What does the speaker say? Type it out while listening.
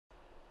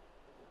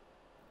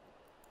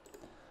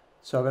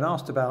So I've been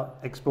asked about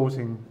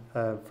exporting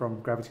from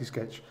Gravity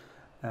Sketch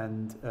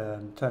and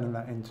turning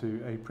that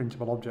into a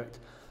printable object.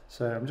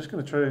 So I'm just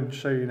going to try and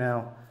show you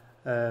now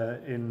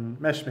in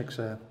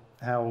Meshmixer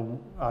how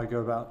I go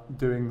about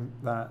doing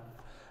that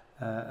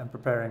and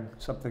preparing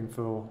something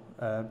for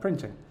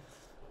printing.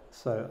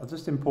 So I'll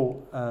just import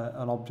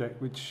an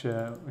object which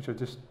I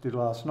just did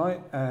last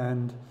night,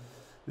 and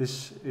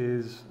this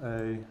is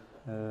a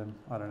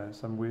I don't know,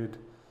 some weird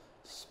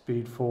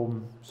speed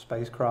form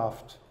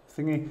spacecraft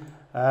thingy,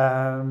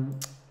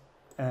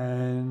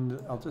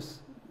 and I'll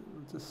just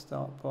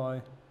start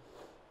by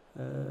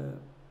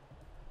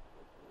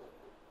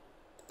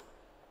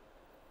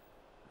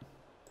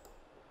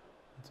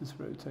just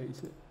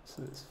rotate it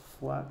so it's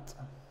flat.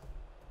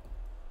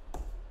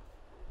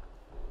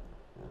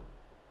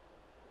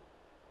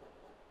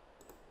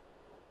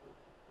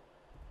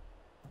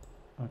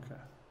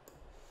 Okay.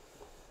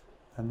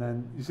 And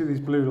then you see these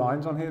blue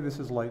lines on here. This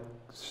is like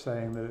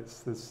saying that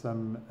there's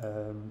some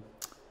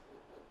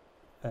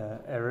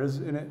errors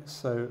in it.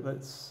 So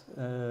let's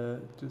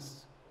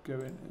just go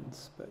in and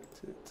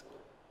inspect it,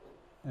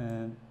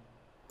 and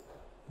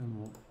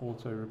we'll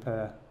auto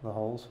repair the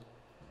holes.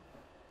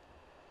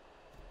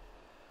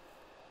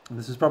 And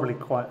this is probably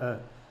quite a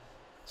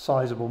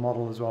sizable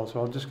model as well,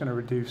 so I'm just going to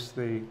reduce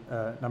the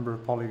number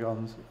of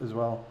polygons as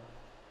well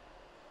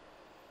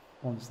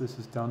once this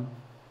is done.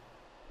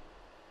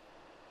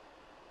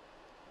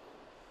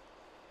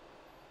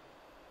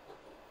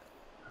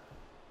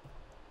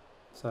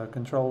 So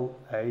Control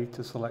A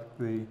to select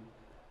the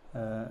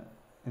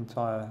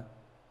entire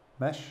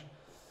mesh.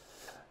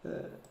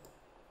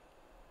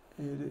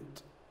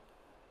 Edit.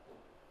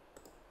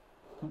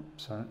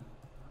 Oops, sorry.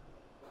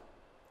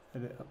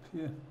 Edit up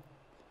here.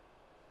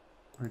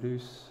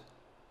 Reduce.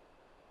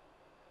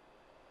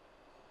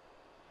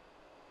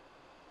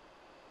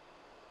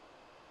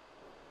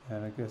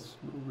 And I guess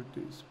we'll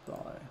reduce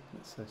by,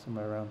 let's say,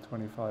 somewhere around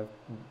 25.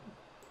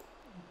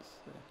 Let's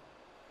see.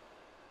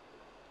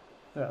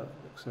 Yeah, that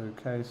looks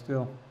okay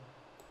still.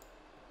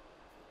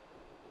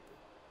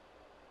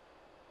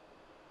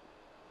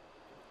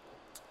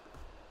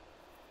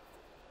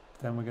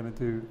 Then we're going to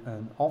do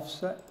an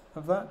offset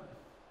of that.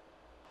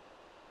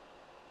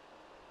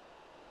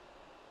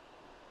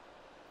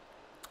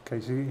 Okay,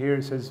 so here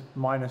it says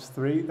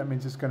 -3. That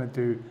means it's going to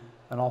do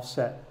an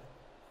offset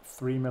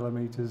 3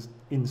 millimeters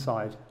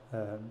inside.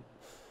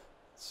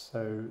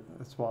 So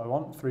that's what I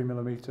want, 3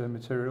 millimeter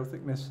material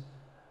thickness.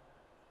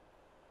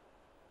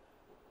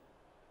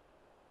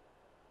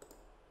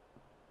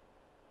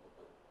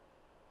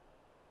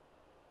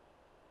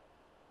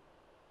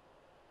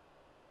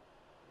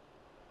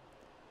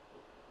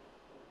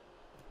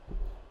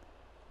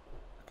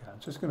 I'm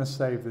just going to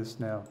save this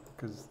now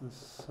because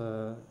this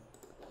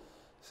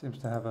seems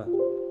to have a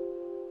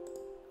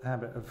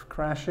habit of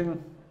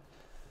crashing.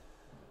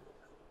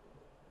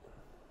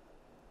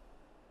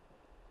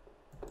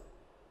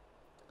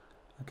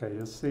 Okay,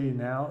 you'll see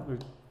now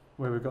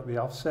where we've got the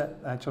offset.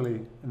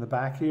 Actually, in the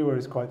back here, where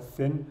it's quite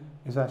thin,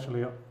 is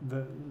actually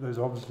there's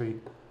obviously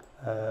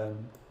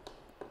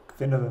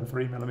thinner than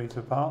 3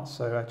 millimeter parts.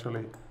 So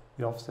actually,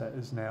 the offset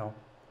is now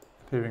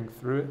appearing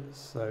through it.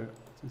 So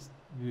just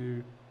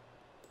view.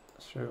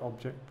 Show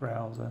object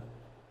browser,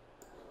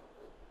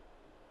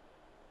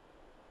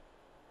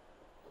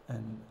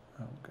 and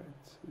I'm going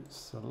to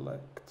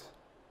select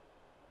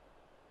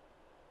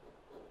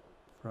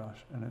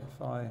brush, and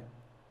if I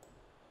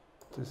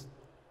just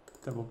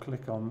double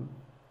click on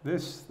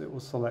this, it will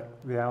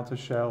select the outer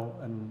shell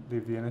and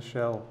leave the inner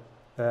shell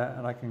there,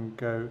 and I can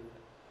go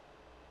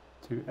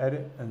to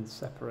edit and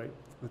separate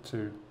the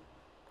two.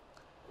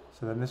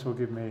 So then this will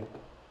give me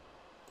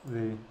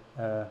the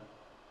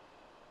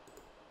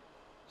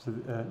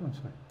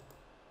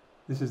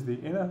this is the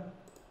inner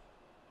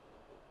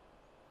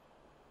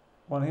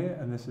one here,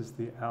 and this is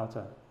the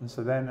outer. And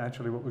so then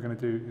actually what we're going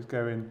to do is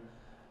go in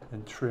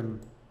and trim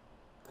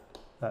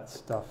that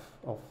stuff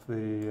off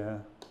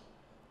the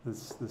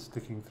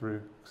sticking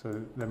through.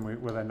 So then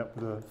we'll end up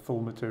with a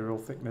full material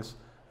thickness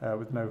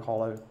with no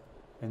hollow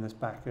in this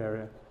back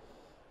area.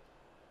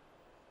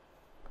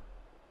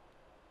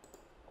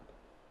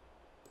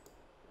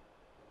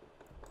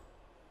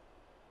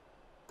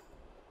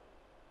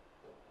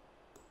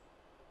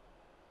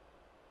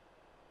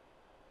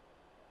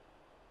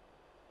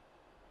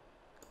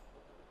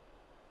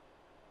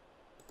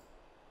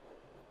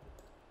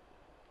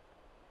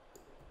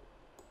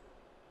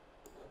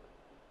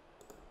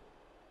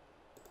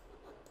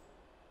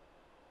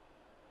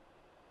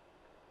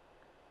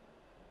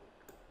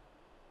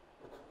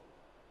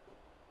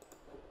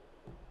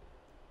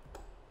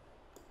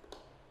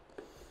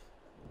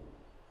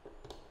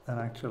 And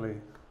actually,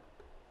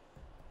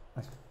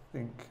 I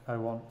think I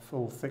want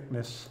full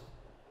thickness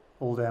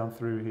all down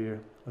through here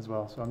as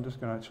well. So I'm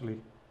just going to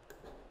actually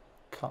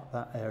cut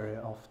that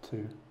area off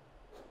too.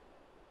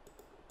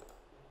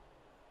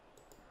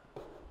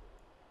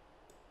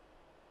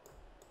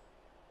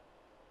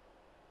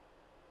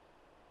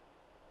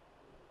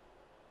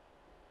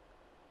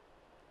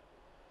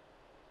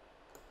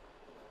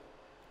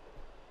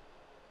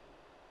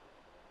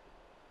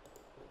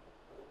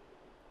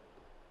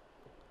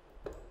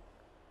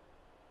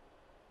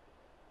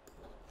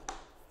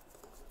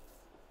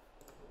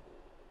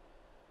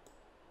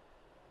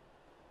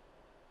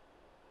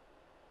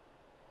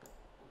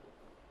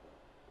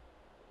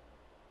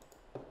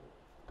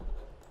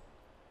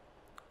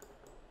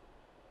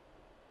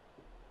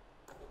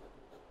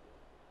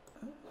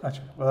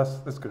 Actually,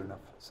 well, that's good enough.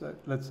 So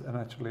let's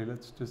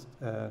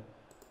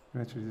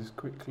just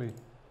quickly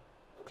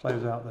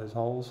close out those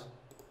holes.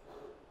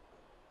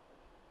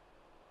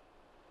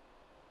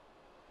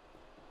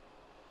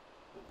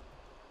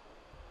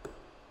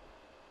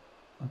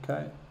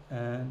 Okay,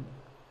 and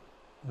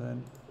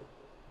then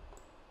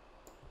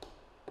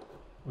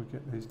we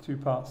get these two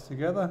parts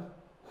together.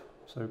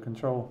 So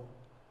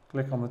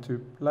click on the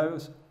two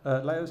layers,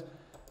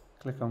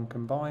 click on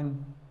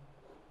combine,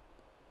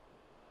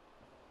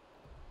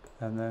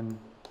 and then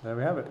there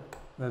we have it.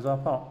 There's our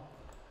part,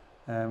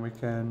 and we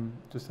can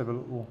just have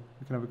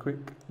a quick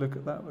look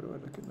at that. What do I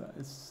look at that?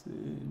 It's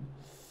in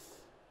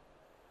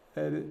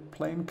edit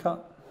plane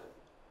cut,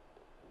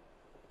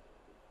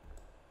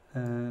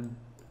 and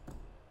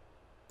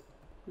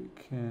we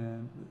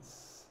can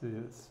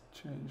let's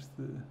change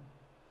the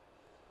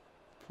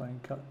plane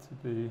cut to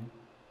be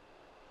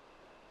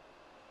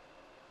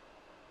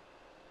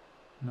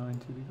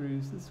 90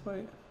 degrees this way,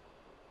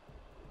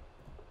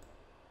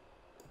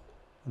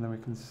 and then we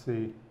can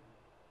see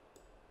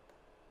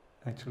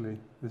actually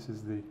this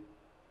is the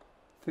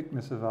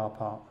thickness of our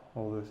part,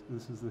 or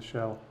this is the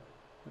shell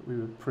that we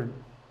would print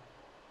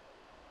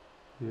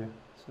here.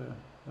 So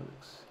that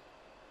looks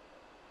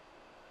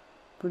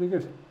pretty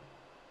good.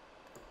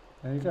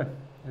 There you go,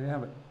 there you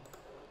have it.